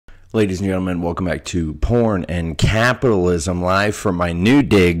Ladies and gentlemen, welcome back to Porn and Capitalism, live from my new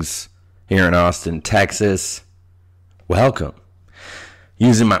digs here in Austin, Texas. Welcome.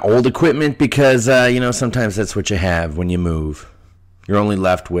 Using my old equipment because, sometimes that's what you have when you move. You're only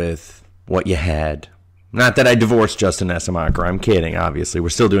left with what you had. Not that I divorced Justin Essemacher. I'm kidding, obviously. We're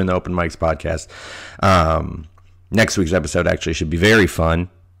still doing the Open Mics podcast. Next week's episode actually should be very fun.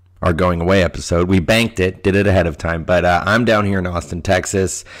 Our going away episode. We banked it, did it ahead of time, but I'm down here in Austin,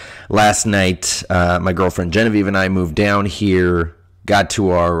 Texas. Last night, my girlfriend Genevieve and I moved down here, got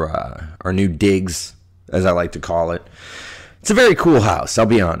to our new digs, as I like to call it. It's a very cool house, I'll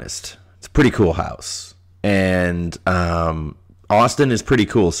be honest. It's a pretty cool house. And Austin is pretty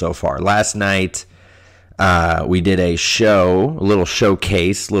cool so far. Last night, we did a show, a little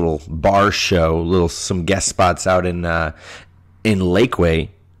showcase, little bar show, some guest spots out in Lakeway,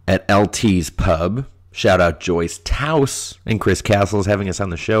 at LT's Pub. Shout out Joyce Taus and Chris Castles having us on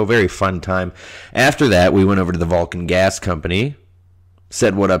the show. Very fun time. After that, we went over to the Vulcan Gas Company.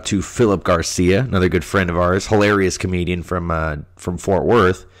 Said what up to Philip Garcia, another good friend of ours, hilarious comedian from Fort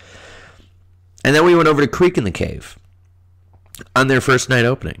Worth. And then we went over to Creek in the Cave on their first night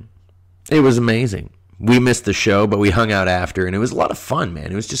opening. It was amazing. We missed the show, but we hung out after, and it was a lot of fun,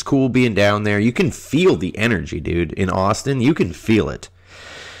 man. It was just cool being down there. You can feel the energy, dude, in Austin. You can feel it.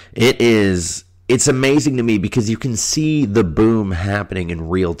 It's amazing to me because you can see the boom happening in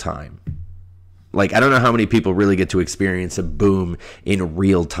real time. Like, I don't know how many people really get to experience a boom in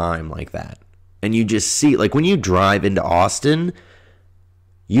real time like that. And you just see, like, when you drive into Austin,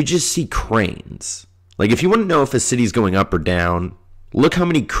 you just see cranes. Like, if you want to know if a city's going up or down, look how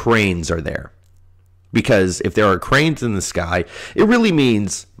many cranes are there. Because if there are cranes in the sky, it really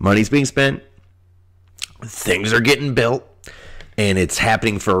means money's being spent, things are getting built, and it's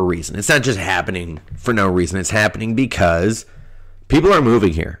happening for a reason. It's not just happening for no reason. It's happening because people are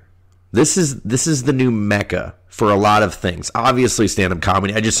moving here. This is the new mecca for a lot of things. Obviously, stand-up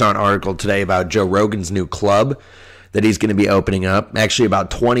comedy. I just saw an article today about Joe Rogan's new club that he's going to be opening up. Actually, about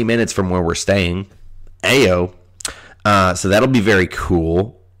 20 minutes from where we're staying. Ayo. So that'll be very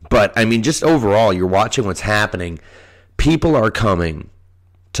cool. But, I mean, just overall, you're watching what's happening. People are coming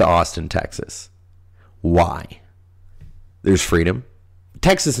to Austin, Texas. Why? There's freedom.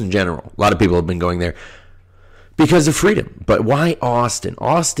 Texas in general. A lot of people have been going there because of freedom. But why Austin?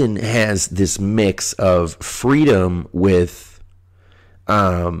 Austin has this mix of freedom with,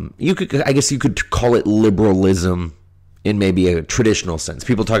 I guess you could call it liberalism in maybe a traditional sense.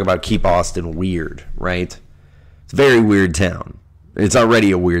 People talk about keep Austin weird, right? It's a very weird town. It's already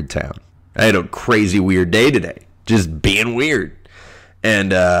a weird town. I had a crazy weird day today, just being weird.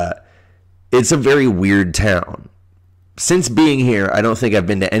 And it's a very weird town. Since being here, I don't think I've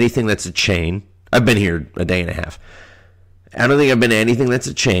been to anything that's a chain. I've been here a day and a half. I don't think I've been to anything that's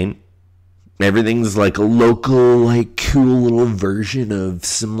a chain. Everything's like a local, like, cool little version of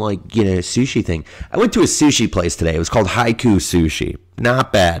some, like, sushi thing. I went to a sushi place today. It was called Haiku Sushi.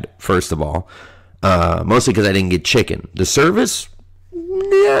 Not bad, first of all. Mostly because I didn't get chicken. The service,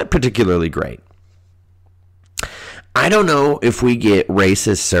 not particularly great. I don't know if we get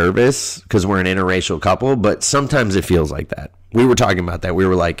racist service because we're an interracial couple, but sometimes it feels like that. We were talking about that. We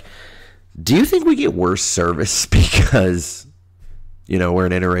were like, do you think we get worse service because, we're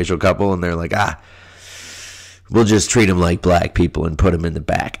an interracial couple? And they're like, we'll just treat them like black people and put them in the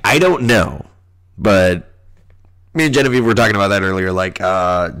back. I don't know. But me and Genevieve were talking about that earlier. Like,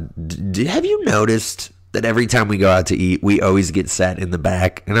 have you noticed that every time we go out to eat, we always get sat in the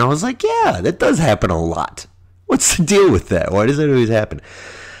back? And I was like, yeah, that does happen a lot. What's the deal with that? Why does that always happen?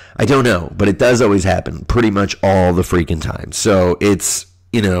 I don't know, but it does always happen pretty much all the freaking time. So it's,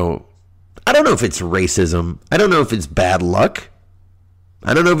 I don't know if it's racism. I don't know if it's bad luck.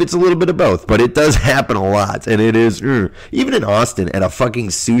 I don't know if it's a little bit of both, but it does happen a lot. And it is, even in Austin, at a fucking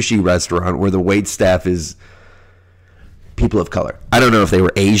sushi restaurant where the wait staff is people of color. I don't know if they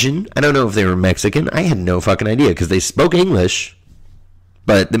were Asian. I don't know if they were Mexican. I had no fucking idea because they spoke English,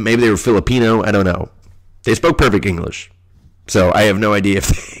 but maybe they were Filipino. I don't know. They spoke perfect English. So I have no idea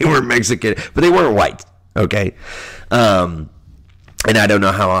if they were Mexican, but they weren't white. Okay. And I don't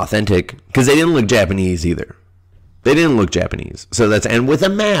know how authentic, because they didn't look Japanese either. They didn't look Japanese. So and with a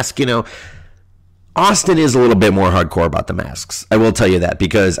mask, Austin is a little bit more hardcore about the masks. I will tell you that,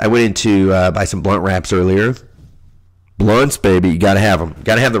 because I went into buy some blunt wraps earlier. Blunts, baby. You got to have them.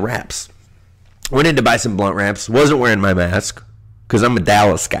 Got to have the wraps. Went in to buy some blunt wraps. Wasn't wearing my mask because I'm a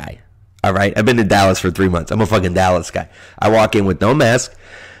Dallas guy. All right, I've been to Dallas for 3 months. I'm a fucking Dallas guy. I walk in with no mask.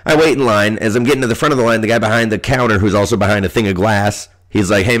 I wait in line. As I'm getting to the front of the line, the guy behind the counter, who's also behind a thing of glass,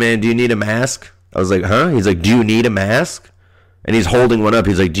 he's like, hey, man, do you need a mask? I was like, huh? He's like, do you need a mask? And he's holding one up.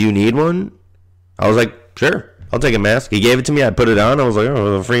 He's like, do you need one? I was like, sure, I'll take a mask. He gave it to me. I put it on. I was like,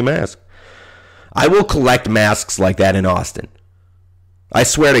 oh, a free mask. I will collect masks like that in Austin. I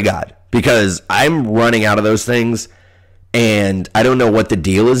swear to God, because I'm running out of those things, and I don't know what the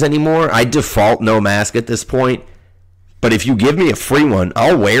deal is anymore. I default no mask at this point, but if you give me a free one,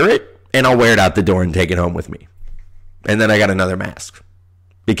 I'll wear it, and I'll wear it out the door and take it home with me. And then I got another mask.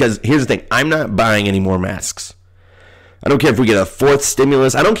 Because here's the thing, I'm not buying any more masks. I don't care if we get a fourth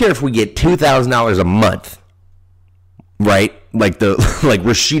stimulus. I don't care if we get $2,000 a month, right? Like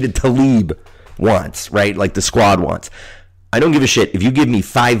Rashida Tlaib wants, right? Like the squad wants. I don't give a shit. If you give me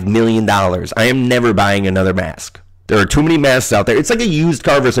 $5 million, I am never buying another mask. There are too many masks out there. It's like a used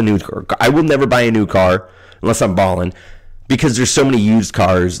car versus a new car. I will never buy a new car unless I'm balling, because there's so many used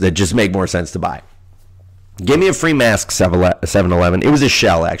cars that just make more sense to buy. Give me a free mask, 7-Eleven. It was a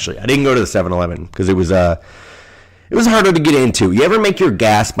Shell, actually. I didn't go to the 7-Eleven because it was harder to get into. You ever make your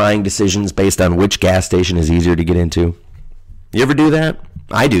gas buying decisions based on which gas station is easier to get into? You ever do that?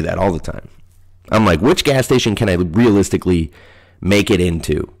 I do that all the time. I'm like, which gas station can I realistically make it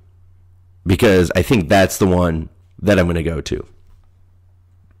into? Because I think that's the one that I'm going to go to.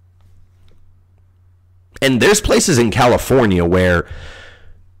 And there's places in California where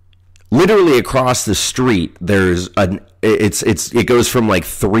literally across the street there's it goes from like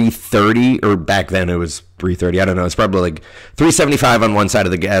 $3.30, or back then it was $3.30. I don't know. It's probably like $3.75 on one side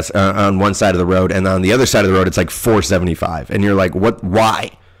of the gas on one side of the road, and on the other side of the road it's like $4.75. And you're like, what?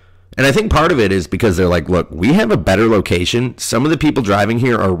 Why? And I think part of it is because they're like, look, we have a better location. Some of the people driving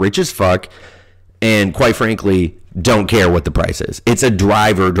here are rich as fuck, and quite frankly, don't care what the price is. It's a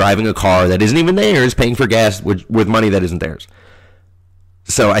driver driving a car that isn't even theirs, paying for gas with money that isn't theirs.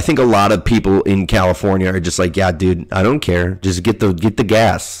 So I think a lot of people in California are just like, yeah, dude, I don't care. Just get the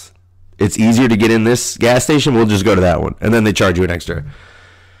gas. It's easier to get in this gas station. We'll just go to that one. And then they charge you an extra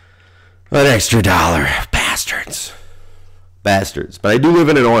dollar. Bastards. But I do live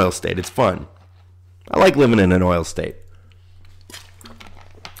in an oil state. It's fun. I like living in an oil state.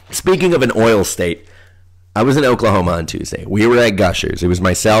 Speaking of an oil state, I was in Oklahoma on Tuesday. We were at Gushers. It was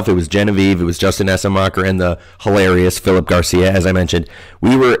myself, it was Genevieve, it was Justin Essemacher, and the hilarious Philip Garcia, as I mentioned.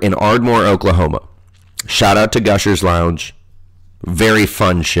 We were in Ardmore, Oklahoma. Shout out to Gushers Lounge. Very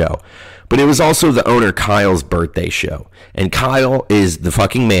fun show. But it was also the owner Kyle's birthday show. And Kyle is the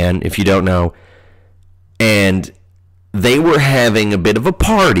fucking man, if you don't know. And they were having a bit of a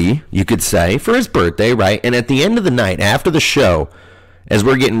party, you could say, for his birthday, right? And at the end of the night, after the show, as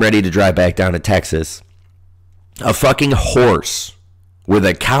we're getting ready to drive back down to Texas, a fucking horse with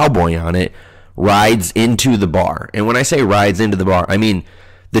a cowboy on it rides into the bar. And when I say rides into the bar, I mean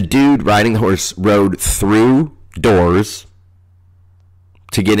the dude riding the horse rode through doors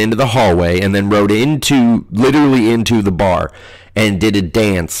to get into the hallway, and then rode literally into the bar and did a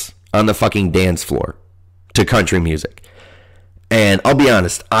dance on the fucking dance floor to country music. And I'll be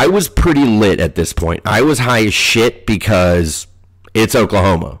honest, I was pretty lit at this point. I was high as shit because it's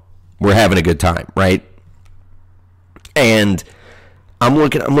Oklahoma. We're having a good time, right? And I'm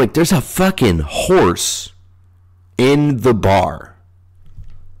like, there's a fucking horse in the bar.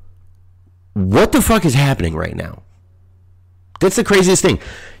 What the fuck is happening right now? That's the craziest thing.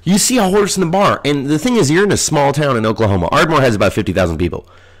 You see a horse in the bar, and the thing is, you're in a small town in Oklahoma. Ardmore has about 50,000 people,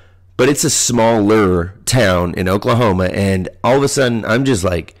 but it's a smaller town in Oklahoma, and all of a sudden, I'm just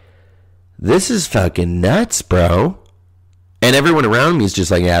like, this is fucking nuts, bro. And everyone around me is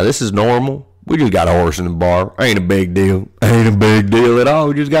just like, yeah, this is normal. We just got a horse in the bar. Ain't a big deal. Ain't a big deal at all.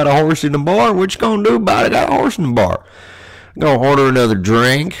 We just got a horse in the bar. What you gonna do about it? Got a horse in the bar. Gonna order another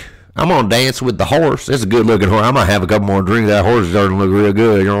drink. I'm gonna dance with the horse. That's a good looking horse. I'm gonna have a couple more drinks. That horse is starting to look real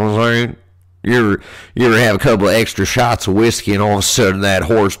good. You know what I'm saying? You ever have a couple of extra shots of whiskey, and all of a sudden that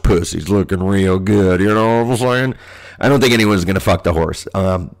horse pussy's looking real good. You know what I'm saying? I don't think anyone's gonna fuck the horse.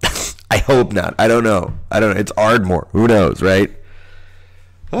 I hope not. I don't know. It's Ardmore. Who knows, right?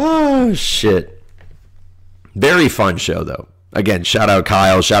 Oh, shit. Very fun show, though. Again, shout out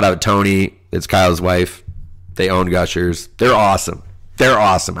Kyle. Shout out Tony. It's Kyle's wife. They own Gushers. They're awesome. They're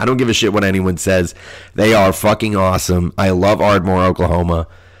awesome. I don't give a shit what anyone says. They are fucking awesome. I love Ardmore, Oklahoma.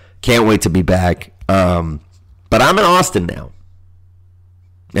 Can't wait to be back. But I'm in Austin now.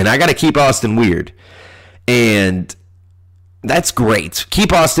 And I got to keep Austin weird. And that's great.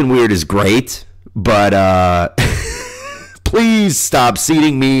 Keep Austin weird is great. But please stop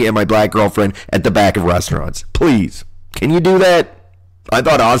seating me and my black girlfriend at the back of restaurants. Please. Can you do that? I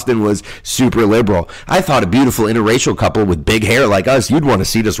thought Austin was super liberal. I thought a beautiful interracial couple with big hair like us, you'd want to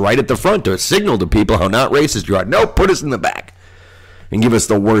seat us right at the front to signal to people how not racist you are. No, put us in the back and give us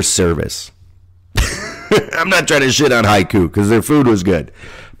the worst service. I'm not trying to shit on Haiku because their food was good.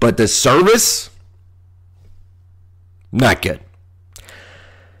 But the service, not good.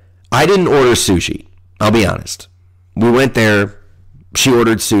 I didn't order sushi. I'll be honest. We went there. She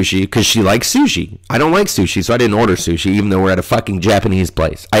ordered sushi because she likes sushi. I don't like sushi, so I didn't order sushi, even though we're at a fucking Japanese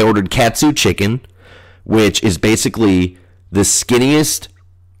place. I ordered katsu chicken, which is basically the skinniest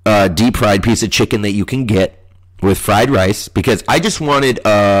deep-fried piece of chicken that you can get with fried rice, because I just wanted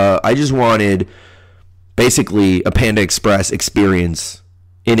basically a Panda Express experience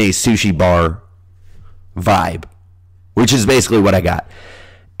in a sushi bar vibe, which is basically what I got.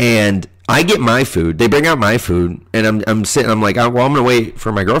 And I get my food. They bring out my food, and I'm sitting. I'm like, well, I'm gonna wait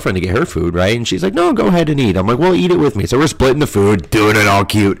for my girlfriend to get her food, right? And she's like, no, go ahead and eat. I'm like, well, eat it with me. So we're splitting the food, doing it all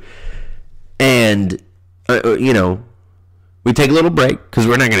cute, and we take a little break because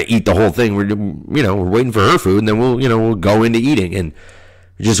we're not gonna eat the whole thing. We're waiting for her food, and then we'll go into eating, and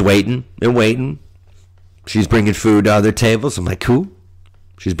we're just waiting and waiting. She's bringing food to other tables. I'm like, cool.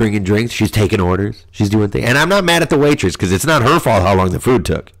 She's bringing drinks. She's taking orders. She's doing things. And I'm not mad at the waitress because it's not her fault how long the food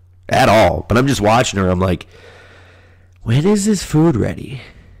took at all. But I'm just watching her. I'm like, when is this food ready?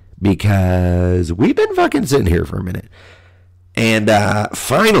 Because we've been fucking sitting here for a minute. And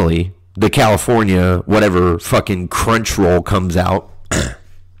finally, the California whatever fucking crunch roll comes out.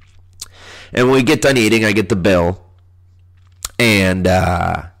 And when we get done eating, I get the bill. And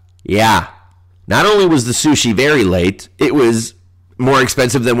yeah, not only was the sushi very late, it was more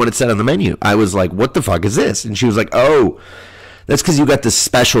expensive than what it said on the menu. I was like, what the fuck is this? And she was like, oh, that's because you got the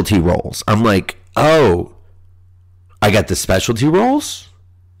specialty rolls. I'm like, oh, I got the specialty rolls?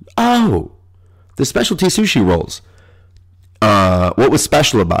 Oh, the specialty sushi rolls. What was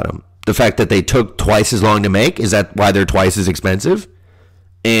special about them? The fact that they took twice as long to make? Is that why they're twice as expensive?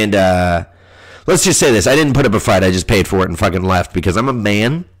 And let's just say this. I didn't put up a fight. I just paid for it and fucking left because I'm a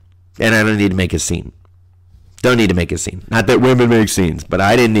man and I don't need to make a scene. Don't need to make a scene. Not that women make scenes, but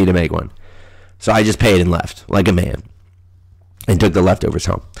I didn't need to make one. So I just paid and left like a man and took the leftovers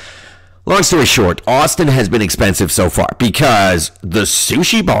home. Long story short, Austin has been expensive so far because the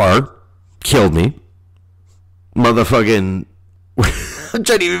sushi bar killed me. Motherfucking, I'm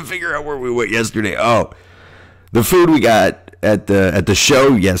trying to even figure out where we went yesterday. Oh, the food we got at the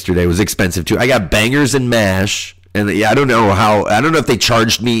show yesterday was expensive too. I got bangers and mash. And yeah, I don't know if they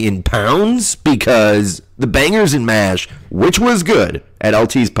charged me in pounds because the bangers and mash, which was good at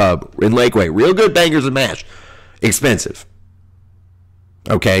LT's Pub in Lakeway, real good bangers and mash, expensive.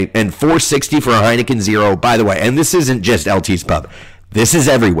 Okay, and $4.60 for a Heineken Zero, by the way, and this isn't just LT's Pub. This is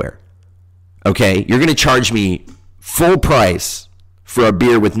everywhere. Okay, you're going to charge me full price for a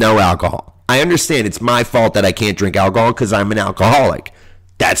beer with no alcohol. I understand it's my fault that I can't drink alcohol because I'm an alcoholic.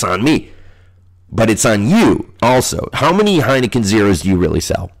 That's on me. But it's on you also. How many Heineken Zeros do you really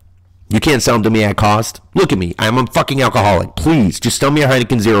sell? You can't sell them to me at cost? Look at me. I'm a fucking alcoholic. Please, just sell me a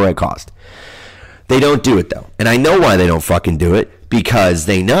Heineken Zero at cost. They don't do it, though. And I know why they don't fucking do it. Because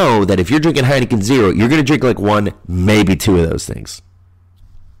they know that if you're drinking Heineken Zero, you're going to drink like one, maybe two of those things.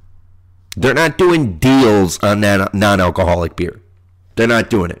 They're not doing deals on non-alcoholic beer. They're not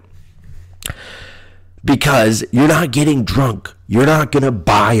doing it. Because you're not getting drunk. You're not going to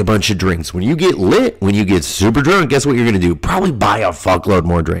buy a bunch of drinks. When you get lit, when you get super drunk, guess what you're going to do? Probably buy a fuckload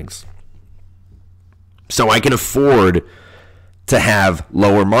more drinks. So I can afford to have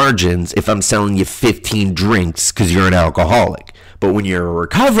lower margins if I'm selling you 15 drinks because you're an alcoholic. But when you're a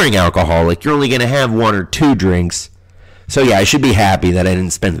recovering alcoholic, you're only going to have one or two drinks. So yeah, I should be happy that I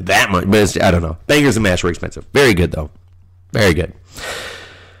didn't spend that much. But I don't know. Bangers and mash were expensive. Very good, though. Very good.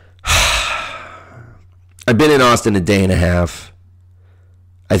 I've been in Austin a day and a half.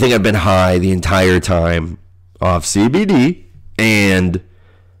 I think I've been high the entire time off CBD, and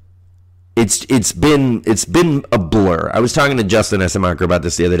it's been a blur. I was talking to Justin Esamacher about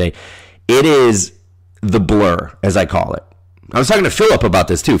this the other day. It is the blur, as I call it. I was talking to Philip about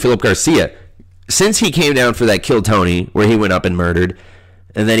this too, Philip Garcia. Since he came down for that Kill Tony, where he went up and murdered,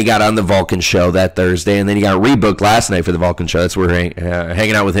 and then he got on the Vulcan show that Thursday, and then he got rebooked last night for the Vulcan show. That's where we're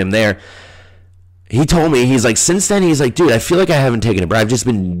hanging out with him there. He told me, he's like, since then, he's like, dude, I feel like I haven't taken a break. I've just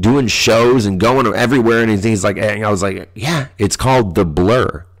been doing shows and going everywhere. And he's like, and I was like, yeah, it's called the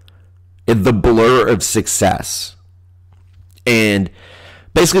blur. The blur of success. And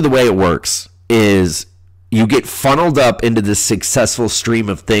basically the way it works is you get funneled up into this successful stream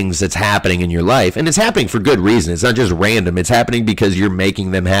of things that's happening in your life. And it's happening for good reason. It's not just random. It's happening because you're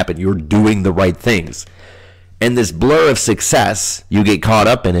making them happen. You're doing the right things. And this blur of success, you get caught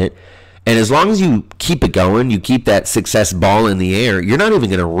up in it. And as long as you keep it going, you keep that success ball in the air, you're not even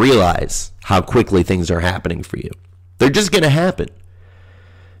going to realize how quickly things are happening for you. They're just going to happen.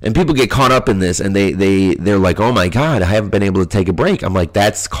 And people get caught up in this, and they're like, oh my God, I haven't been able to take a break. I'm like,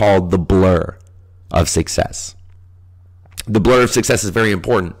 that's called the blur of success. The blur of success is very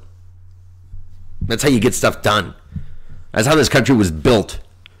important. That's how you get stuff done. That's how this country was built.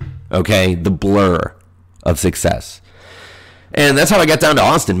 Okay? The blur of success. And that's how I got down to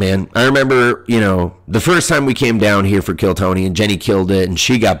Austin, man. I remember, the first time we came down here for Kill Tony, and Jenny killed it, and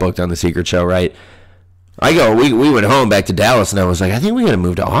she got booked on The Secret Show, right? We went home back to Dallas, and I was like, I think we got to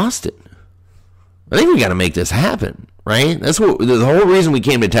move to Austin. I think we got to make this happen, right? That's what the whole reason we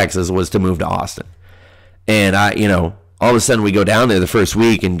came to Texas was to move to Austin. And all of a sudden we go down there the first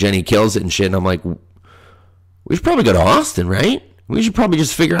week, and Jenny kills it and shit, and I'm like, we should probably go to Austin, right? We should probably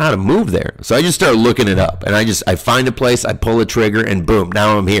just figure out how to move there. So I just start looking it up, and I find a place, I pull a trigger, and boom,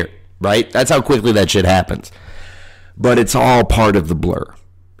 now I'm here, right? That's how quickly that shit happens. But it's all part of the blur.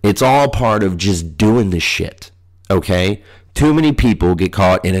 It's all part of just doing the shit, okay? Too many people get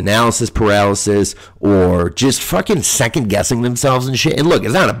caught in analysis paralysis or just fucking second-guessing themselves and shit. And look,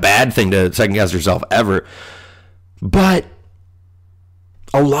 it's not a bad thing to second-guess yourself ever, but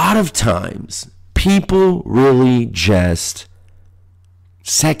a lot of times people really just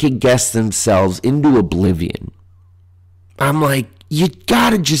second-guess themselves into oblivion. I'm like, you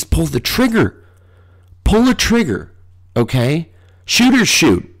gotta just pull the trigger. Pull a trigger, okay? Shooters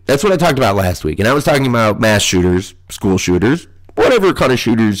shoot. That's what I talked about last week. And I was talking about mass shooters, school shooters, whatever kind of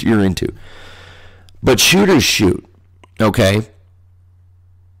shooters you're into. But shooters shoot, okay?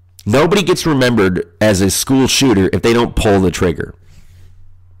 Nobody gets remembered as a school shooter if they don't pull the trigger.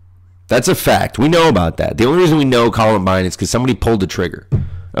 That's a fact. We know about that. The only reason we know Columbine is because somebody pulled the trigger,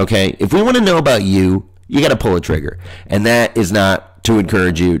 okay? If we want to know about you, you got to pull a trigger. And that is not to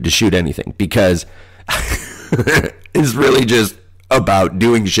encourage you to shoot anything, because it's really just about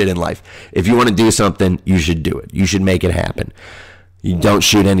doing shit in life. If you want to do something, you should do it. You should make it happen. You don't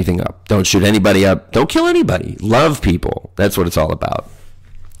shoot anything up. Don't shoot anybody up. Don't kill anybody. Love people. That's what it's all about.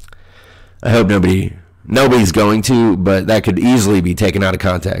 I hope nobody's going to, but that could easily be taken out of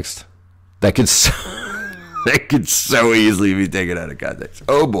context. That could so easily be taken out of context.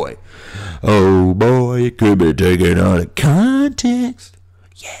 Oh boy, it could be taken out of context.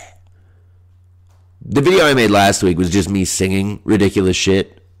 Yeah. The video I made last week was just me singing ridiculous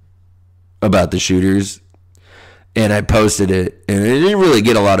shit about the shooters, and I posted it, and it didn't really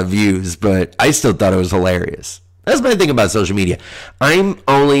get a lot of views, but I still thought it was hilarious. That's my thing about social media. I'm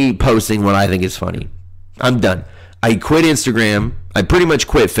only posting what I think is funny. I'm done. I quit Instagram. I pretty much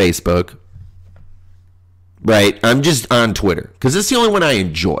quit Facebook. Right? I'm just on Twitter because it's the only one I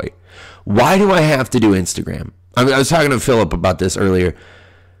enjoy. Why do I have to do Instagram? I was talking to Philip about this earlier.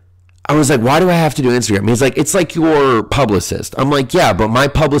 I was like, why do I have to do Instagram? He's like, it's like your publicist. I'm like, yeah, but my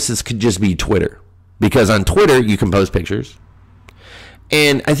publicist could just be Twitter, because on Twitter you can post pictures.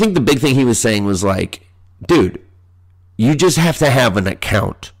 And I think the big thing he was saying was like, dude, you just have to have an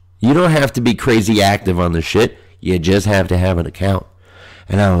account. You don't have to be crazy active on the shit. You just have to have an account.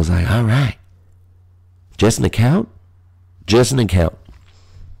 And I was like, all right. Just an account? Just an account.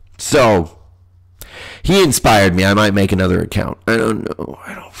 So, he inspired me. I might make another account. I don't know.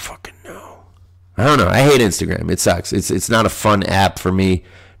 I don't fucking know. I don't know. I hate Instagram. It sucks. It's not a fun app for me.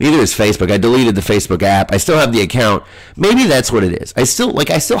 Neither is Facebook. I deleted the Facebook app. I still have the account. Maybe that's what it is. I still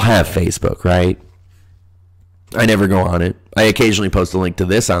have Facebook, right? I never go on it. I occasionally post a link to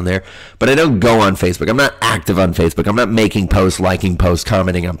this on there, but I don't go on Facebook. I'm not active on Facebook. I'm not making posts, liking posts,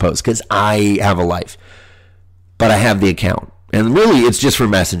 commenting on posts, because I have a life. But I have the account. And really, it's just for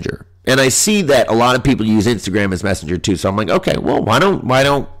Messenger. And I see that a lot of people use Instagram as Messenger too. So I'm like, okay, well, why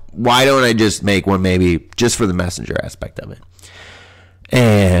don't I just make one maybe just for the Messenger aspect of it?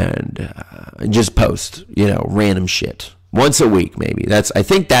 And just post, random shit. Once a week, maybe. I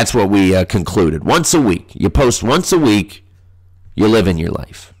think that's what we concluded. Once a week. You post once a week, you live in your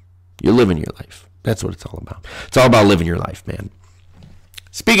life. You're living your life. That's what it's all about. It's all about living your life, man.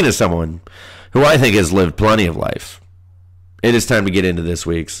 Speaking of someone who I think has lived plenty of life, it is time to get into this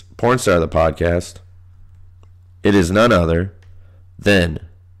week's Porn Star of the Podcast. It is none other than...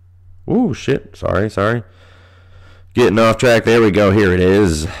 Ooh, shit. Sorry. Getting off track. There we go. Here it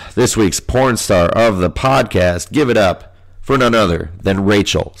is. This week's Porn Star of the Podcast. Give it up for none other than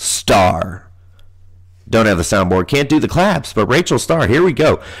Rachel Starr. Don't have the soundboard. Can't do the claps, but Rachel Starr. Here we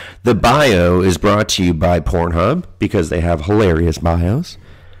go. The bio is brought to you by Pornhub because they have hilarious bios.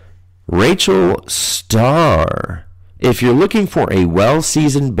 Rachel Starr If you're looking for a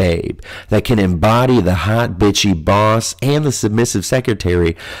well-seasoned babe that can embody the hot, bitchy boss and the submissive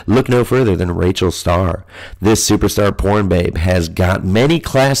secretary, look no further than Rachel Starr. This superstar porn babe has got many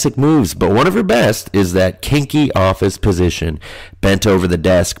classic moves, but one of her best is that kinky office position. Bent over the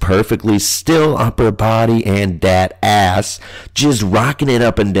desk, perfectly still upper body and dat ass, just rocking it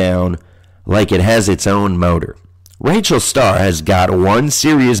up and down like it has its own motor. Rachel Starr has got one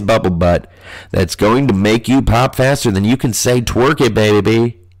serious bubble butt that's going to make you pop faster than you can say twerk it,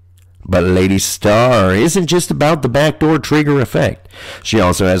 baby. But Lady Starr isn't just about the backdoor trigger effect. She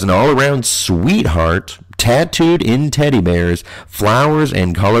also has an all-around sweetheart tattooed in teddy bears, flowers,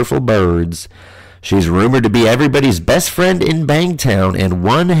 and colorful birds. She's rumored to be everybody's best friend in Bangtown and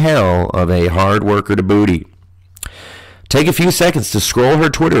one hell of a hard worker to booty. Take a few seconds to scroll her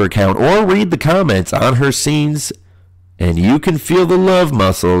Twitter account or read the comments on her scenes, and you can feel the love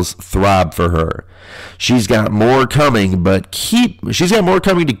muscles throb for her. She's got more coming, to keep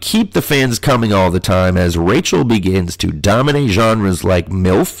the fans coming all the time as Rachel begins to dominate genres like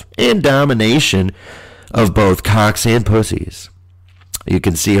MILF and domination of both cocks and pussies. You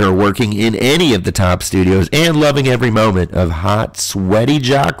can see her working in any of the top studios and loving every moment of hot, sweaty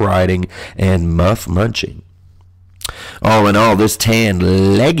jock riding and muff munching. All in all, this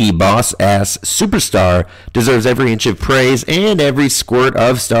tan, leggy, boss-ass superstar deserves every inch of praise and every squirt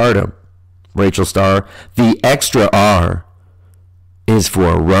of stardom. Rachel Starr, the extra R, is for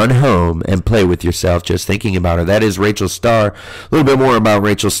a run home and play with yourself just thinking about her. That is Rachel Starr. A little bit more about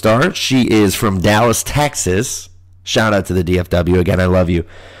Rachel Starr. She is from Dallas, Texas. Shout out to the DFW. Again, I love you.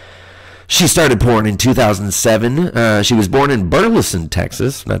 She started porn in 2007. She was born in Burleson,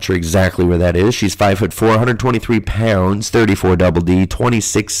 Texas. Not sure exactly where that is. She's 5'4", 123 pounds, 34 double D,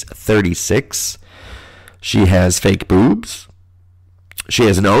 2636. She has fake boobs. She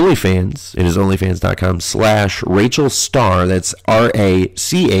has an OnlyFans. It is onlyfans.com/Rachel Starr. That's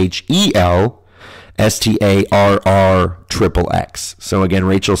RACHEL STARRXXX. So again,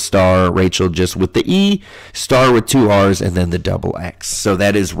 Rachel Starr, Rachel just with the E, Star with 2 R's, and then the double X. So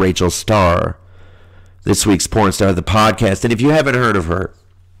that is Rachel Starr, this week's Porn Star of the podcast. And if you haven't heard of her,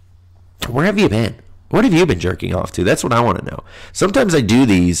 where have you been? What have you been jerking off to? That's what I want to know. Sometimes I do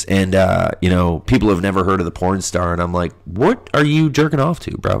these and, people have never heard of the Porn Star, and I'm like, what are you jerking off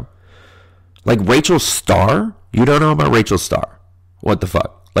to, bro? Like Rachel Starr? You don't know about Rachel Starr? What the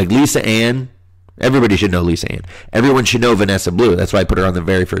fuck? Like Lisa Ann? Everybody should know Lisa Ann. Everyone should know Vanessa Blue. That's why I put her on the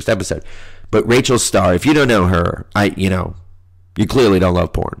very first episode. But Rachel Starr, if you don't know her, you clearly don't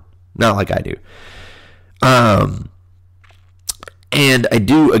love porn. Not like I do. And I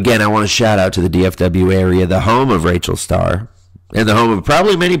do, again, I want to shout out to the DFW area, the home of Rachel Starr, and the home of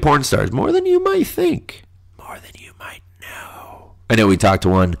probably many porn stars, more than you might think. More than you might know. I know we've talked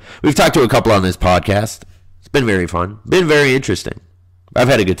to a couple on this podcast. It's been very fun. Been very interesting. I've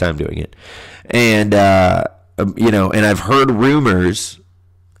had a good time doing it. And, and I've heard rumors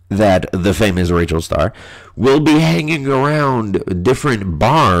that the famous Rachel Starr will be hanging around different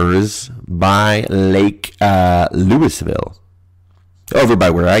bars by Lake Louisville, over by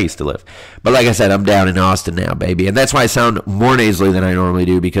where I used to live. But like I said, I'm down in Austin now, baby. And that's why I sound more nasally than I normally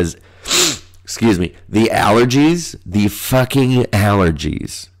do because, excuse me, the fucking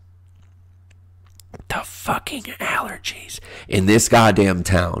allergies in this goddamn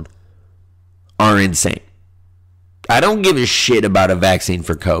town are insane. I don't give a shit about a vaccine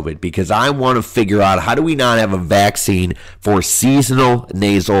for COVID because I want to figure out how do we not have a vaccine for seasonal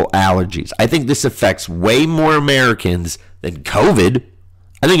nasal allergies. I think this affects way more Americans than COVID.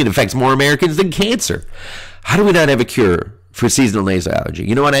 I think it affects more Americans than cancer. How do we not have a cure for seasonal nasal allergy?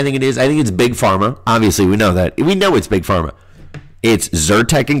 You know what I think it is? I think it's Big Pharma. Obviously, we know that. We know it's Big Pharma. It's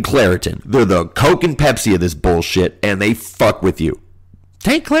Zyrtec and Claritin. They're the Coke and Pepsi of this bullshit, and they fuck with you.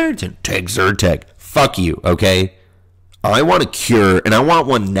 Take Claritin. Take Zyrtec. Fuck you, okay? I want a cure, and I want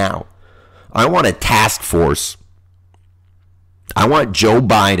one now. I want a task force. I want Joe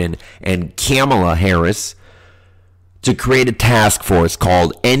Biden and Kamala Harris to create a task force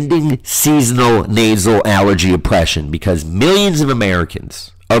called Ending Seasonal Nasal Allergy Oppression, because millions of Americans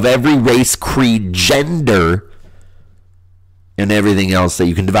of every race, creed, gender, and everything else that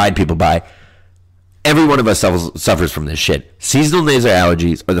you can divide people by, every one of us suffers from this shit. Seasonal nasal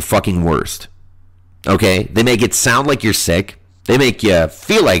allergies are the fucking worst. Okay? They make it sound like you're sick. They make you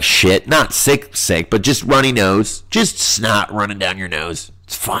feel like shit. Not sick, but just runny nose. Just snot running down your nose.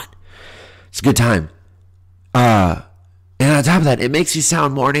 It's fun. It's a good time. And on top of that, it makes you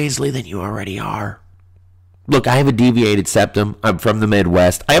sound more nasally than you already are. Look, I have a deviated septum. I'm from the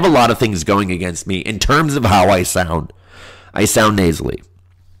Midwest. I have a lot of things going against me in terms of how I sound. I sound nasally.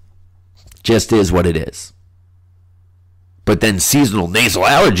 Just is what it is. But then seasonal nasal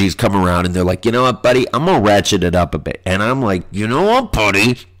allergies come around and they're like, you know what, buddy, I'm going to ratchet it up a bit. And I'm like, you know what,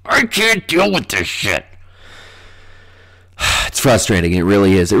 buddy, I can't deal with this shit. It's frustrating. It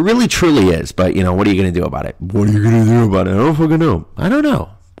really is. It really, truly is. But, you know, what are you going to do about it? What are you going to do about it? I don't fucking know. I don't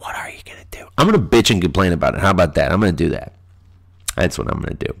know. What are you going to do? I'm going to bitch and complain about it. How about that? I'm going to do that. That's what I'm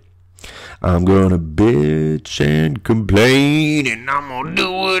going to do. I'm going to bitch and complain, and I'm going to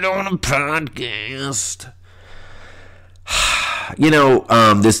do it on a podcast. You know,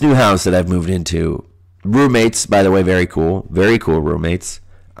 this new house that I've moved into, roommates, by the way, very cool roommates.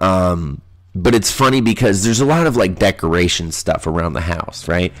 But it's funny because there's a lot of like decoration stuff around the house,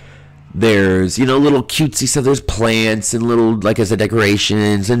 right? There's, you know, little cutesy stuff. There's plants and little, like I said,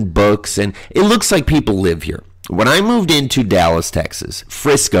 decorations and books, and it looks like people live here. When I moved into Dallas, Texas,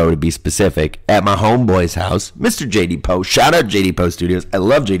 Frisco to be specific, at my homeboy's house, Mr. JD Poe, shout out JD Poe Studios. I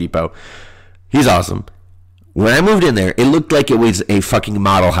love JD Poe. He's awesome. When I moved in there, it looked like it was a fucking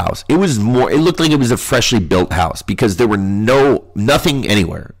model house. It looked like it was a freshly built house because there were nothing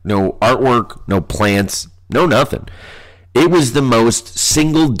anywhere. No artwork, no plants, no nothing. It was the most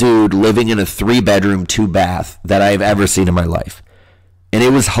single dude living in a 3-bedroom, 2-bath that I've ever seen in my life. And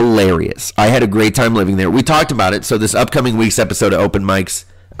it was hilarious. I had a great time living there. We talked about it. So this upcoming week's episode of Open Mics,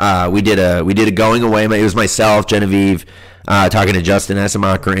 we did a going away. It was myself, Genevieve, talking to Justin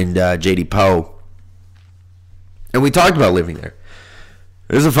Essemacher and JD Poe. And we talked about living there.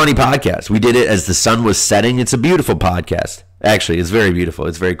 It was a funny podcast. We did it as the sun was setting. It's a beautiful podcast. Actually, it's very beautiful.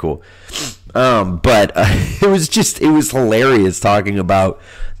 It's very cool. But it was hilarious talking about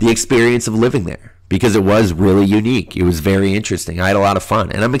the experience of living there because it was really unique. It was very interesting. I had a lot of fun.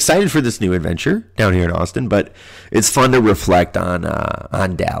 And I'm excited for this new adventure down here in Austin, but it's fun to reflect on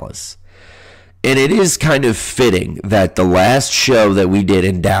Dallas. And it is kind of fitting that the last show that we did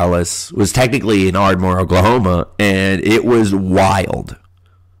in Dallas was technically in Ardmore, Oklahoma, and it was wild.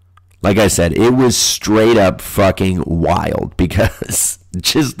 Like I said, it was straight up fucking wild because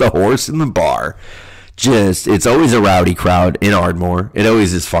just the horse in the bar, it's always a rowdy crowd in Ardmore. It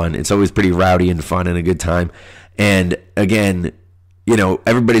always is fun. It's always pretty rowdy and fun and a good time. And again, you know,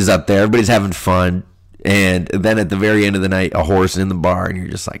 everybody's up there, everybody's having fun. And then at the very end of the night, a horse in the bar, and you're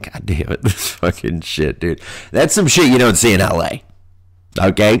just like, God damn it, this fucking shit, dude. That's some shit you don't see in LA.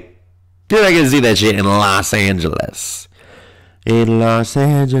 Okay? You're not going to see that shit in Los Angeles. In Los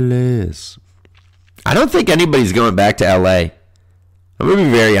Angeles. I don't think anybody's going back to LA. I'm going to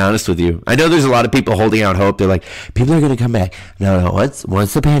be very honest with you. I know there's a lot of people holding out hope. They're like, people are going to come back. No, once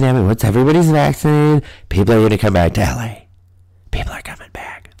the pandemic, once everybody's vaccinated, people are going to come back to LA. People are coming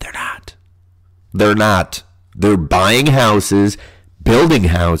back. They're not. They're not. They're buying houses, building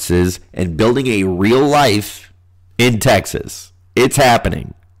houses, and building a real life in Texas. It's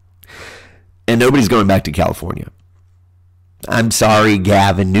happening. And nobody's going back to California. I'm sorry,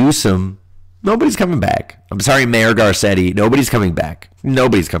 Gavin Newsom. Nobody's coming back. I'm sorry, Mayor Garcetti. Nobody's coming back.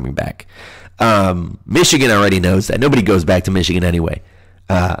 Nobody's coming back. Michigan already knows that. Nobody goes back to Michigan anyway.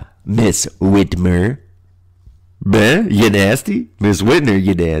 Miss Whitmer. You nasty? Miss Whitmer,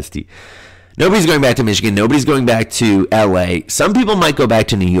 you nasty. Nobody's going back to Michigan. Nobody's going back to LA. Some people might go back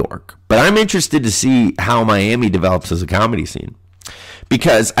to New York. But I'm interested to see how Miami develops as a comedy scene.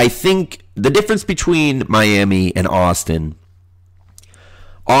 Because I think the difference between Miami and Austin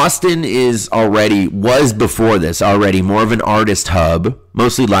was before this already more of an artist hub,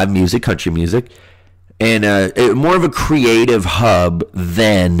 mostly live music, country music, and more of a creative hub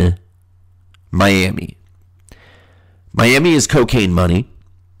than Miami. Miami is cocaine money.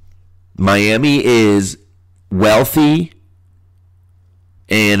 Miami is wealthy,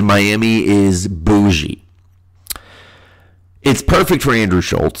 and Miami is bougie. It's perfect for Andrew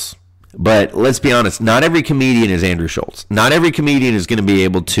Schultz, but let's be honest, not every comedian is Andrew Schultz. Not every comedian is going to be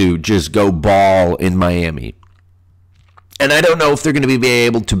able to just go ball in Miami. And I don't know if they're going to be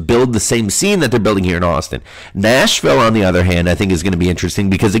able to build the same scene that they're building here in Austin. Nashville, on the other hand, I think is going to be interesting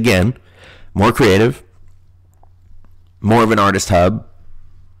because, again, more creative, more of an artist hub.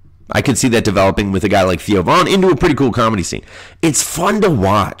 I could see that developing with a guy like Theo Vaughn into a pretty cool comedy scene. It's fun to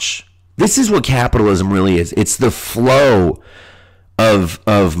watch. This is what capitalism really is. It's the flow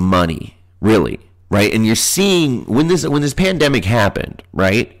of money, really, right? And you're seeing when this pandemic happened,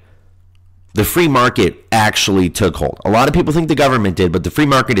 right? The free market actually took hold. A lot of people think the government did, but the free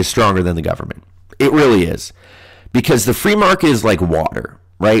market is stronger than the government. It really is. Because the free market is like water,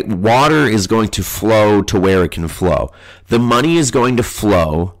 right? Water is going to flow to where it can flow. The money is going to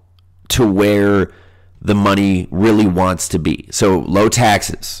flow to where the money really wants to be. So low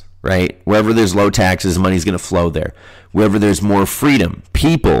taxes, right? Wherever there's low taxes, money's going to flow there. Wherever there's more freedom,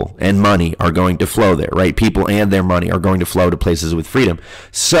 people and money are going to flow there, right? People and their money are going to flow to places with freedom.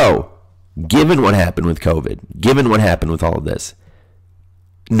 So, given what happened with COVID, given what happened with all of this,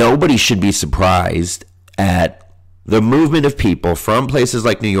 nobody should be surprised at the movement of people from places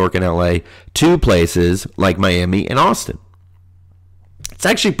like New York and LA to places like Miami and Austin. It's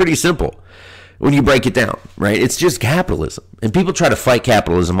actually pretty simple when you break it down, right? It's just capitalism. And people try to fight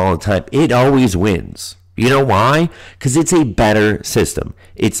capitalism all the time. It always wins. You know why? Because it's a better system.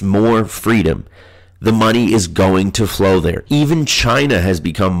 It's more freedom. The money is going to flow there. Even China has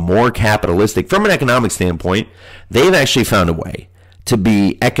become more capitalistic. From an economic standpoint, they've actually found a way to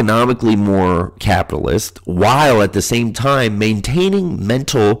be economically more capitalist while at the same time maintaining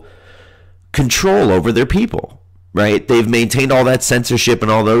mental control over their people, right? They've maintained all that censorship and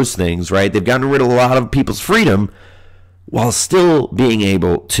all those things, right? They've gotten rid of a lot of people's freedom while still being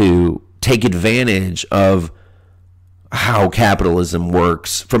able to take advantage of how capitalism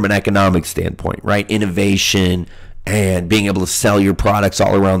works from an economic standpoint, right? Innovation and being able to sell your products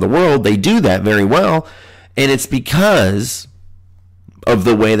all around the world. They do that very well. And it's because of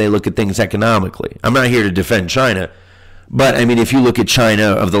the way they look at things economically. I'm not here to defend China, but I mean, if you look at China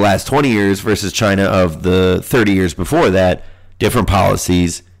of the last 20 years versus China of the 30 years before that, different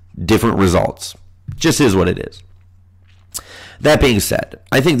policies, different results. Just is what it is. That being said,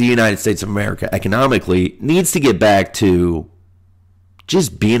 I think the United States of America economically needs to get back to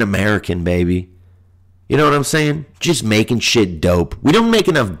just being American, baby. You know what I'm saying? Just making shit dope. We don't make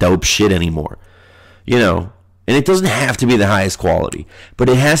enough dope shit anymore. You know? And it doesn't have to be the highest quality, but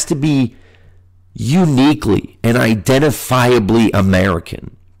it has to be uniquely and identifiably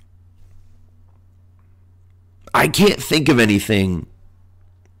American. I can't think of anything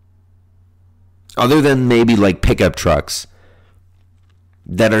other than maybe like pickup trucks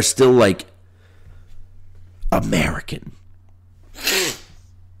that are still like American.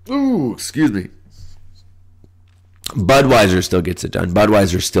 Ooh, excuse me. Budweiser still gets it done.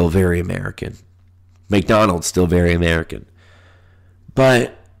 Budweiser's still very American. McDonald's still very American.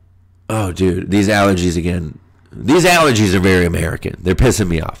 But, oh, dude, these allergies again. These allergies are very American. They're pissing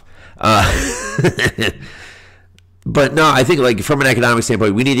me off. But no, I think like from an economic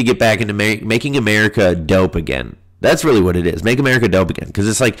standpoint, we need to get back into making America dope again. That's really what it is. Make America dope again. Because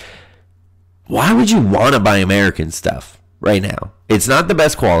it's like, why would you want to buy American stuff right now? It's not the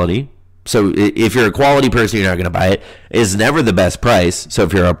best quality. So if you're a quality person, you're not going to buy it. It's never the best price. So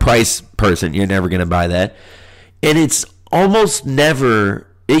if you're a price person, you're never going to buy that. And it's almost never,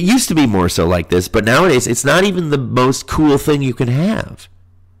 it used to be more so like this, but nowadays it's not even the most cool thing you can have,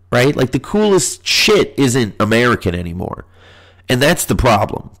 right? Like the coolest shit isn't American anymore. And that's the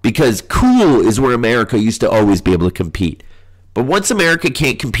problem, because cool is where America used to always be able to compete. But once America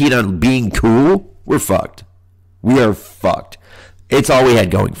can't compete on being cool, we're fucked. We are fucked. It's all we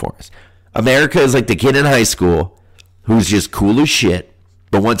had going for us. America is like the kid in high school who's just cool as shit,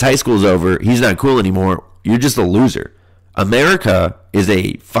 but once high school's over, he's not cool anymore. You're just a loser. America is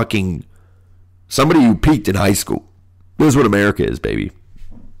a fucking somebody who peaked in high school. That's what America is, baby.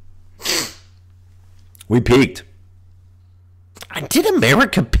 We peaked. Did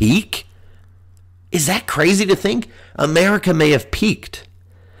America peak? Is that crazy to think? America may have peaked.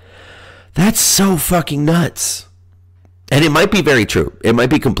 That's so fucking nuts. And it might be very true. It might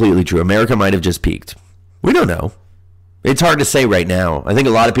be completely true. America might have just peaked. We don't know. It's hard to say right now. I think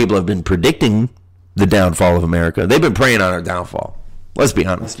a lot of people have been predicting the downfall of America. They've been praying on our downfall. Let's be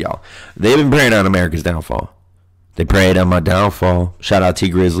honest, y'all. They've been praying on America's downfall. They prayed on my downfall. Shout out T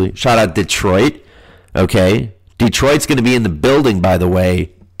Grizzly. Shout out Detroit. Okay. Detroit's going to be in the building, by the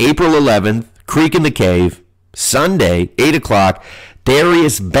way. April 11th, Creek in the Cave. Sunday, 8 o'clock.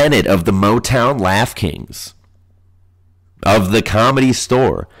 Darius Bennett of the Motown Laugh Kings, of the Comedy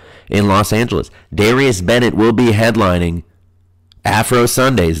Store in Los Angeles. Darius Bennett will be headlining Afro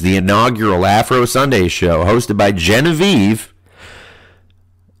Sundays, the inaugural Afro Sundays show hosted by Genevieve.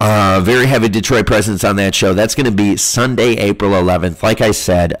 Very heavy Detroit presence on that show. That's going to be Sunday, April 11th. Like I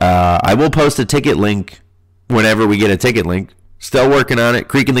said, I will post a ticket link whenever we get a ticket link. Still working on it.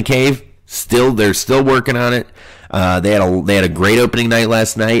 Creek in the Cave, they're still working on it. They had a great opening night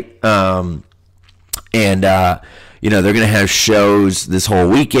last night. You know, they're going to have shows this whole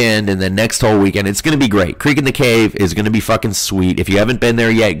weekend and then next whole weekend. It's going to be great. Creek in the Cave is going to be fucking sweet. If you haven't been there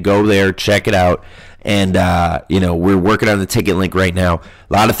yet, go there, check it out. And, you know, we're working on the ticket link right now.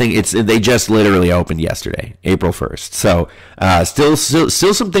 A lot of things, they just literally opened yesterday, April 1st. So,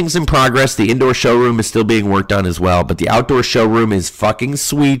 still some things in progress. The indoor showroom is still being worked on as well, but the outdoor showroom is fucking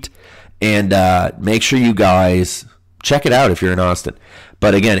sweet. And, make sure you guys check it out if you're in Austin.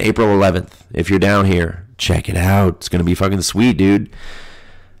 But again, April 11th, if you're down here, check it out. It's going to be fucking sweet, dude.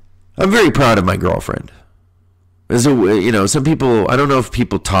 I'm very proud of my girlfriend. Some people, I don't know if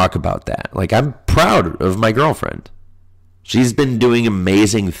people talk about that. Like, I'm proud of my girlfriend. She's been doing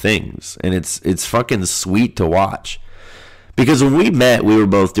amazing things, and it's fucking sweet to watch. Because when we met, we were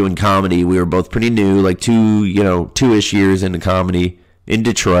both doing comedy. We were both pretty new, like 2-ish years into comedy in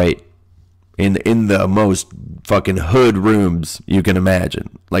Detroit, in the most fucking hood rooms you can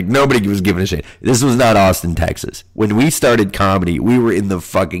imagine. Like, nobody was giving a shit. This was not Austin, Texas. When we started comedy, we were in the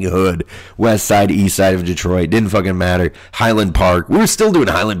fucking hood, west side, east side of Detroit. Didn't fucking matter. Highland Park. We were still doing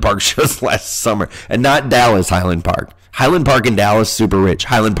Highland Park shows last summer, and not Dallas Highland Park. Highland Park in Dallas, super rich.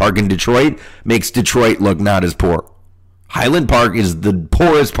 Highland Park in Detroit makes Detroit look not as poor. Highland Park is the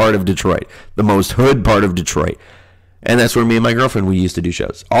poorest part of Detroit, the most hood part of Detroit. And that's where me and my girlfriend, we used to do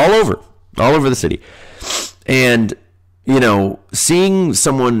shows all over the city. And, seeing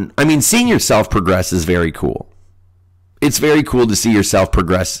yourself progress is very cool. It's very cool to see yourself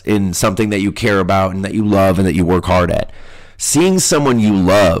progress in something that you care about and that you love and that you work hard at. Seeing someone you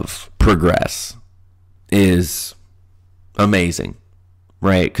love progress is amazing.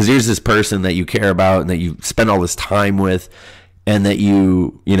 Right, because here's this person that you care about and that you spend all this time with, and that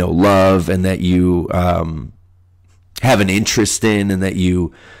you love, and that you have an interest in, and that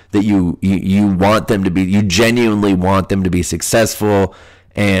you want them to be, you genuinely want them to be successful,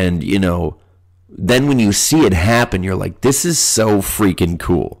 and then when you see it happen, you're like, this is so freaking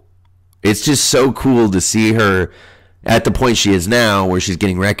cool. It's just so cool to see her at the point she is now, where she's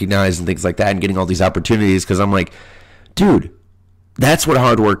getting recognized and things like that, and getting all these opportunities. Because I'm like, dude, that's what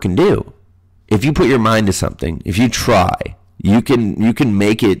hard work can do. If you put your mind to something, if you try, you can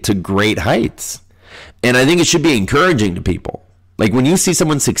make it to great heights. And I think it should be encouraging to people. Like, when you see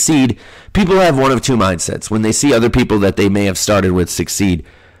someone succeed, people have one of two mindsets. When they see other people that they may have started with succeed,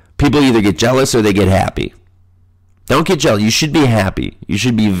 people either get jealous or they get happy. Don't get jealous. You should be happy. You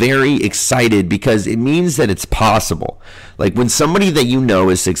should be very excited, because it means that it's possible. Like, when somebody that you know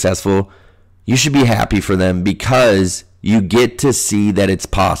is successful, you should be happy for them, because you get to see that it's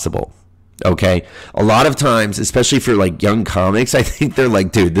possible. Okay? A lot of times, especially for like young comics, I think they're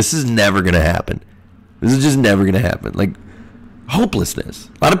like, dude, this is never going to happen. This is just never going to happen. Like, hopelessness.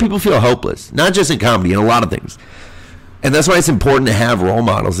 A lot of people feel hopeless, not just in comedy, in a lot of things. And that's why it's important to have role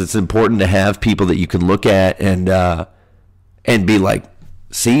models. It's important to have people that you can look at and be like,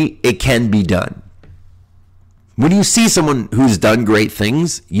 see, it can be done. When you see someone who's done great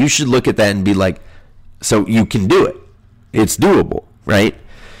things, you should look at that and be like, so you can do it. It's doable, right?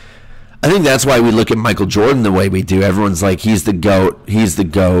 I think that's why we look at Michael Jordan the way we do. Everyone's like, he's the GOAT. He's the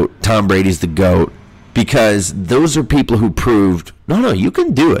GOAT. Tom Brady's the GOAT. Because those are people who proved, no, you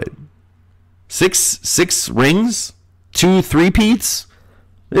can do it. Six rings, 2 3-peats.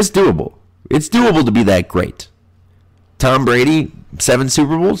 It's doable. It's doable to be that great. Tom Brady, 7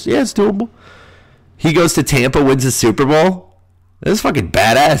 Super Bowls. Yeah, it's doable. He goes to Tampa, wins a Super Bowl. That's fucking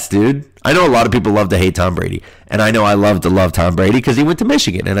badass, dude. I know a lot of people love to hate Tom Brady. And I know I love to love Tom Brady because he went to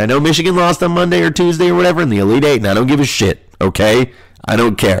Michigan. And I know Michigan lost on Monday or Tuesday or whatever in the Elite Eight. And I don't give a shit, okay? I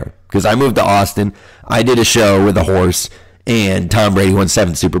don't care. Because I moved to Austin. I did a show with a horse. And Tom Brady won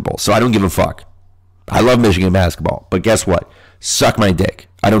 7 Super Bowls. So I don't give a fuck. I love Michigan basketball. But guess what? Suck my dick.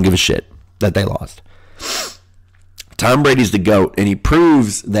 I don't give a shit that they lost. Tom Brady's the GOAT. And he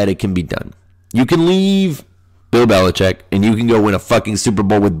proves that it can be done. You can leave Bill Belichick, and you can go win a fucking Super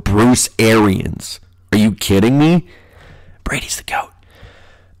Bowl with Bruce Arians. Are you kidding me? Brady's the GOAT.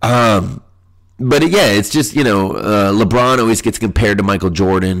 But yeah, it's just, LeBron always gets compared to Michael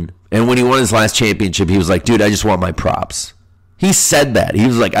Jordan. And when he won his last championship, he was like, dude, I just want my props. He said that. He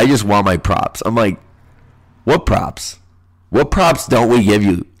was like, I just want my props. I'm like, what props? What props don't we give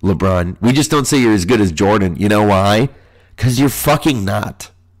you, LeBron? We just don't say you're as good as Jordan. You know why? Because you're fucking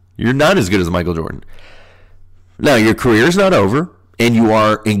not. You're not as good as Michael Jordan. Now, your career's not over, and you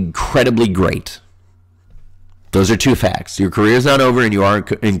are incredibly great. Those are 2 facts. Your career's not over, and you are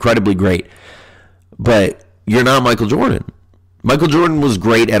incredibly great. But you're not Michael Jordan. Michael Jordan was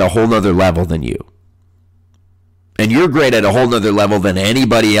great at a whole nother level than you. And you're great at a whole nother level than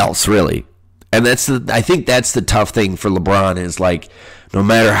anybody else, really. And I think that's the tough thing for LeBron is, like, no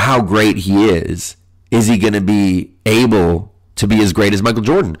matter how great he is he going to be able to be as great as Michael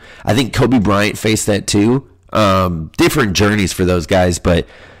Jordan? I think Kobe Bryant faced that too. Different journeys for those guys, but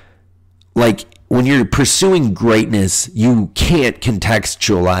like when you're pursuing greatness, you can't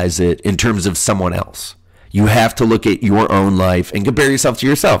contextualize it in terms of someone else. You have to look at your own life and compare yourself to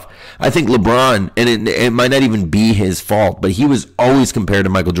yourself. I think LeBron, and it might not even be his fault, but he was always compared to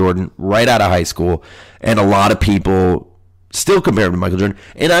Michael Jordan right out of high school, and a lot of people Still compare him to Michael Jordan.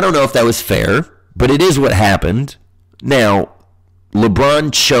 And I don't know if that was fair, but it is what happened. Now,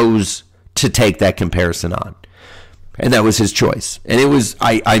 LeBron chose to take that comparison on. And that was his choice. And it was,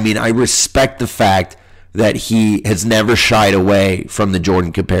 I mean, I respect the fact that he has never shied away from the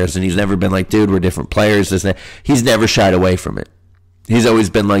Jordan comparison. He's never been like, dude, we're different players. This and that. He's never shied away from it. He's always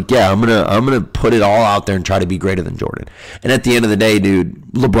been like, yeah, I'm gonna put it all out there and try to be greater than Jordan. And at the end of the day, dude,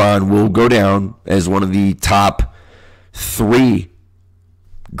 LeBron will go down as one of the top 3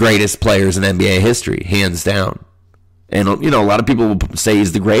 greatest players in NBA history, hands down. And, you know, a lot of people will say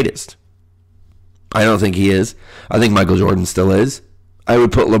he's the greatest. I don't think he is. I think Michael Jordan still is. I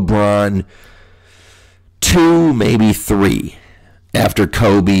would put LeBron 2, maybe 3 after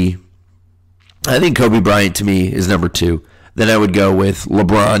Kobe. I think Kobe Bryant to me is number 2. Then I would go with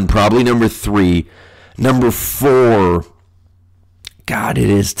LeBron, probably number 3. Number 4, God, it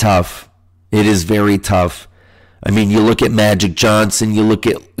is tough. It is very tough. I mean, you look at Magic Johnson, you look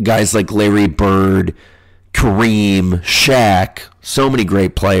at guys like Larry Bird, Kareem, Shaq, so many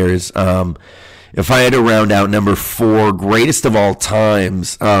great players. If I had to round out number 4, greatest of all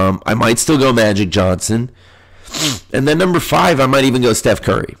times, I might still go Magic Johnson. And then number 5, I might even go Steph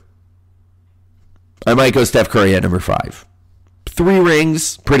Curry. I might go Steph Curry at number 5. 3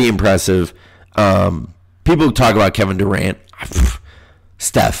 rings, pretty impressive. People talk about Kevin Durant.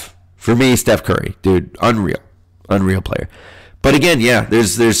 Steph. For me, Steph Curry. Dude, unreal player. But again, yeah,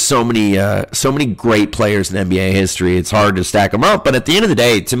 there's so many great players in NBA history. It's hard to stack them up, but at the end of the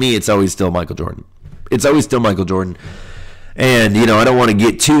day, to me, it's always still Michael Jordan. It's always still Michael Jordan. And, you know, I don't want to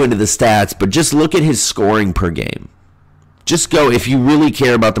get too into the stats, but just look at his scoring per game. Just go, if you really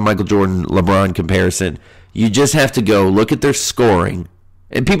care about the Michael Jordan-LeBron comparison, you just have to go look at their scoring.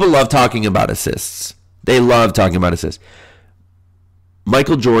 And people love talking about assists. They love talking about assists.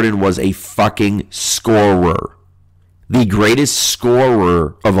 Michael Jordan was a fucking scorer. The greatest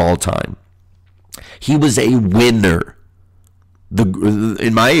scorer of all time. He was a winner.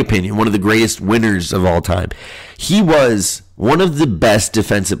 In my opinion, one of the greatest winners of all time. He was one of the best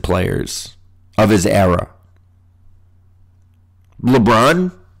defensive players of his era.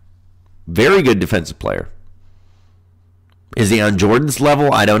 LeBron, very good defensive player. Is he on Jordan's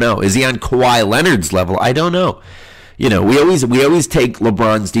level? I don't know. Is he on Kawhi Leonard's level? I don't know. You know, we always take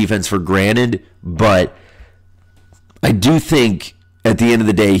LeBron's defense for granted, but I do think at the end of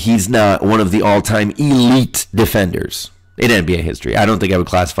the day, he's not one of the all-time elite defenders in NBA history. I don't think I would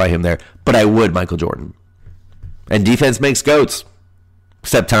classify him there, but I would Michael Jordan. And defense makes GOATs.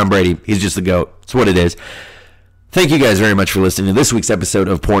 Except Tom Brady. He's just the GOAT. It's what it is. Thank you guys very much for listening to this week's episode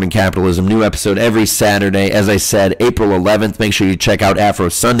of Porn and Capitalism. New episode every Saturday. As I said, April 11th. Make sure you check out Afro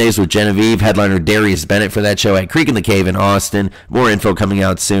Sundays with Genevieve. Headliner Darius Bennett for that show at Creek in the Cave in Austin. More info coming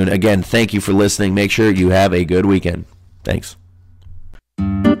out soon. Again, thank you for listening. Make sure you have a good weekend. Thanks.